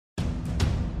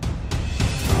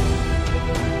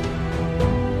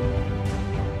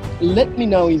let me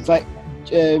now invite,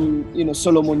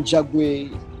 Solomon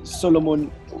Jagwe,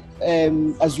 Solomon,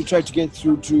 as we try to get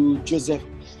through to Joseph.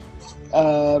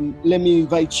 Let me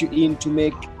invite you in to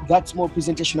make that small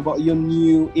presentation about your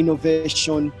new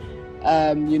innovation,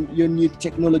 your new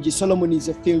technology. Solomon is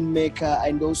a filmmaker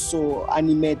and also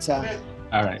animator.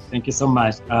 All right, thank you so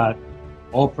much.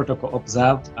 All protocol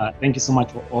observed. Thank you so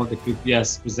much for all the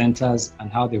previous presenters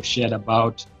and how they've shared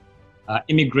about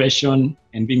immigration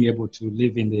and being able to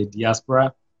live in the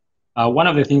diaspora. One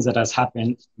of the things that has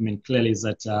happened, clearly, is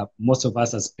that most of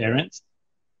us as parents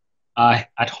are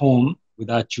at home with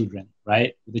our children,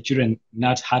 right? With the children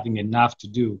not having enough to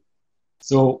do.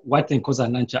 So what the Nkoza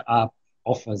and Nankya app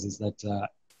offers is that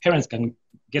parents can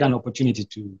get an opportunity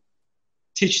to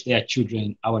teach their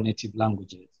children our native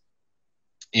languages.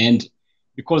 And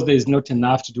because there is not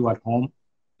enough to do at home,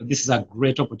 this is a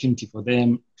great opportunity for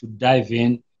them to dive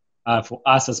in, for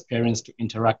us as parents to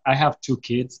interact. I have two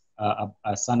kids,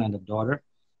 a son and a daughter.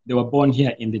 They were born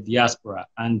here in the diaspora,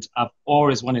 and I've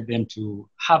always wanted them to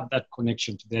have that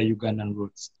connection to their Ugandan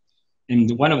roots.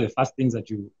 And one of the first things that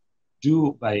you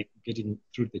do by getting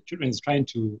through the children is trying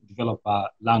to develop a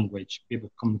language, be able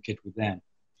to communicate with them.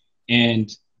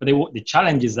 But the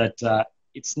challenge is that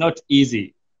it's not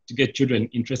easy to get children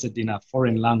interested in a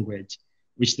foreign language,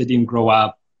 which they didn't grow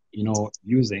up,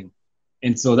 using.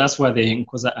 And so that's where the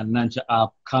Nkoza and Nankya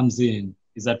app comes in,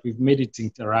 is that we've made it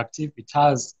interactive. It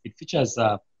features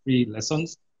free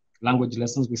lessons, language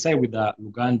lessons. We say with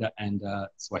Luganda and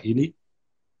Swahili.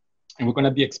 And we're going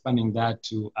to be expanding that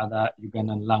to other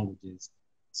Ugandan languages.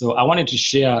 So I wanted to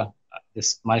share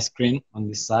my screen on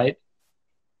this side,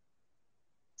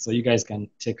 so you guys can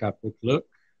take a quick look.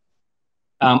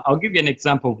 I'll give you an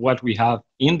example of what we have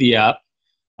in the app.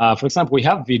 For example, we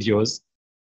have videos,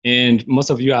 and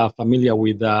most of you are familiar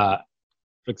with, for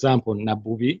example,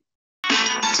 Nabubi.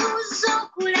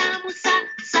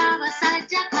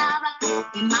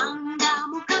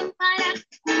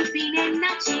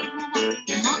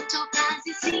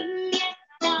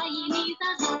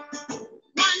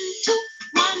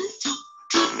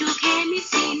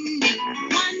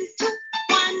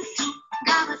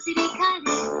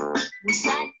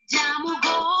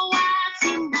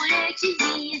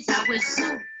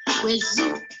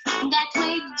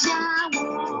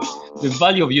 The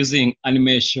value of using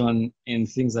animation and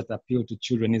things that appeal to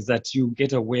children is that you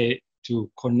get a way to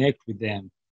connect with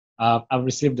them. I've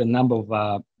received a number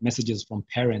of messages from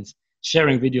parents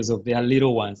sharing videos of their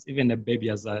little ones, even a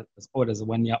baby as old as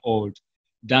 1 year old,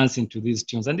 dancing to these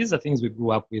tunes. And these are things we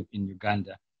grew up with in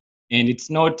Uganda. And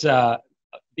it's not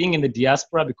being in the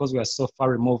diaspora, because we are so far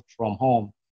removed from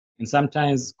home. And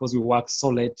sometimes because we work so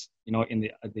late, in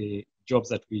the jobs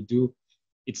that we do,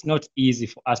 it's not easy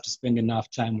for us to spend enough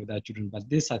time with our children. But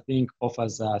this, I think,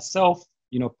 offers a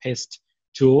self-paced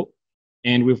tool.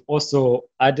 And we've also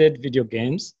added video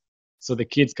games, so the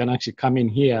kids can actually come in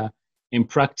here and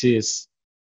practice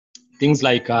things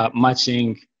like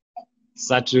matching,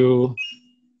 Satu,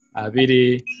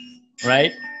 Vidi,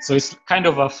 right? So it's kind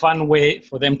of a fun way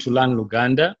for them to learn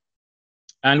Luganda.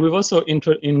 And we've also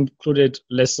included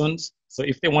lessons. So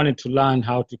if they wanted to learn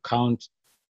how to count,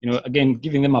 again,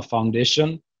 giving them a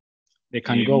foundation, they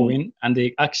can go in and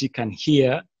they actually can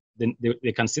hear,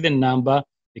 they can see the number,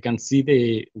 they can see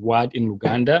the word in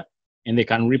Luganda, and they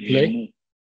can replay,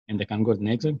 and they can go to the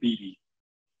next one.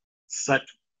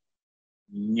 Satu,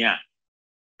 nya,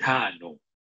 tano.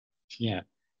 Yeah.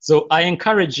 So I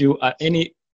encourage you,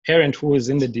 any parent who is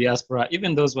in the diaspora,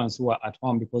 even those ones who are at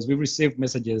home, because we received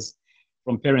messages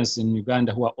from parents in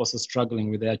Uganda who are also struggling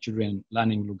with their children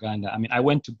learning Luganda. I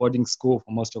went to boarding school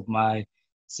for most of my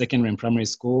secondary and primary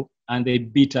school, and they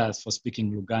beat us for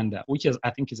speaking Luganda, which I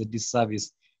think is a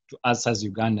disservice to us as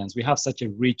Ugandans. We have such a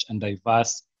rich and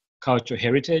diverse cultural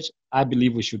heritage. I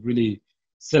believe we should really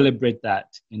celebrate that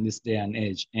in this day and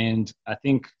age. And I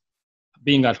think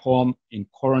being at home in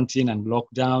quarantine and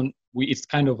lockdown, it's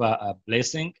kind of a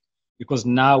blessing, because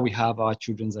now we have our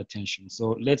children's attention.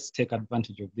 So let's take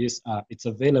advantage of this. It's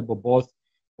available both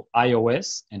for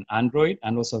iOS and Android,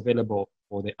 and also available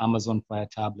for the Amazon Fire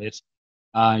tablet.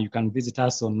 You can visit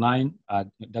us online at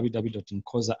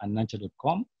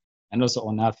www.nkozaandnankya.com, and also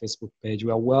on our Facebook page.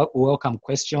 We welcome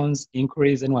questions,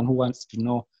 inquiries, anyone who wants to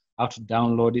know how to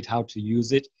download it, how to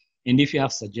use it. And if you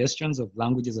have suggestions of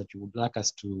languages that you would like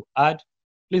us to add,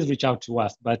 please reach out to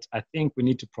us. But I think we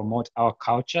need to promote our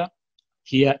culture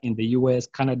here in the US,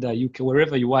 Canada, UK,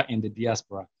 wherever you are in the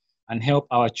diaspora, and help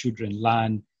our children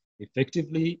learn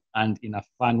effectively and in a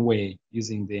fun way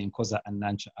using the Nkoza and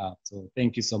Nankya app. So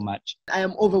thank you so much. I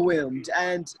am overwhelmed,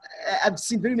 and I've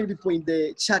seen very many people in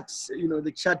the chat,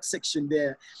 the chat section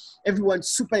there. Everyone's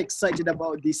super excited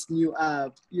about this new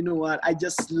app. You know what? I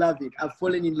just love it. I've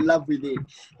fallen in love with it.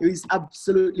 It is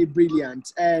absolutely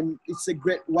brilliant, and it's a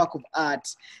great work of art.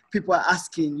 People are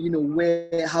asking,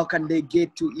 how can they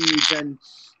get to it? And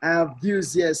I have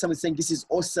views here. Someone saying this is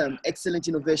awesome, excellent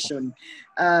innovation,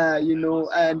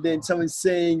 and then someone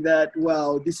saying that,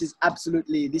 wow, this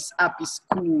app is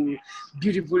cool,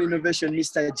 beautiful innovation,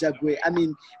 Mr. Jagwe. I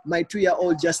mean, my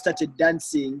 2-year-old just started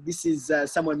dancing. This is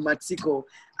someone, Matsiko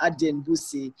Aden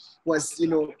Busi, was,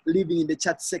 living in the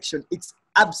chat section. It's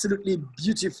absolutely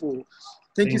beautiful.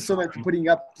 Thank you so much for putting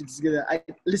up together.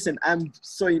 I'm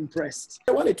so impressed.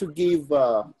 I wanted to give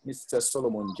Mr.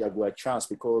 Solomon Jagwe a chance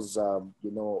because,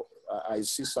 I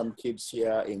see some kids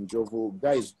here in Jovu.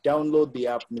 Guys, download the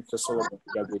app, Mr. Solomon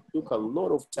Jagwe. It took a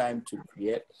lot of time to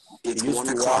create. He used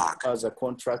to work as a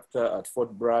contractor at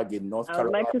Fort Bragg in North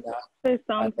Carolina. I would like to say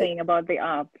something about the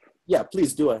app. Yeah,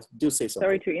 please do say something.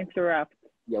 Sorry to interrupt.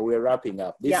 Yeah, we're wrapping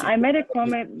up. I made a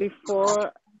comment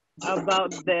before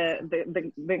about the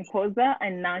Nkoza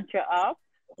and Nankya app.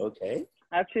 Okay.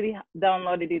 I actually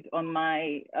downloaded it on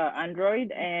my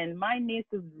Android, and my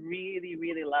nieces really,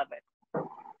 really love it.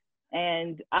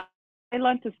 And I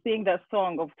learned to sing that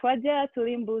song of Twaja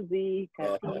Tulimbuzi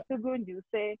Kati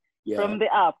Tugunjuse from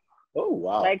the app. Oh,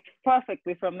 wow. Like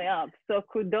perfectly from the app. So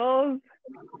kudos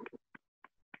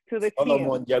to the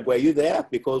Solomon team. Jagwe, are you there?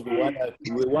 Because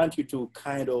we want you to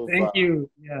kind of... Thank you.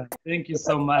 Yeah, thank you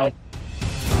so much.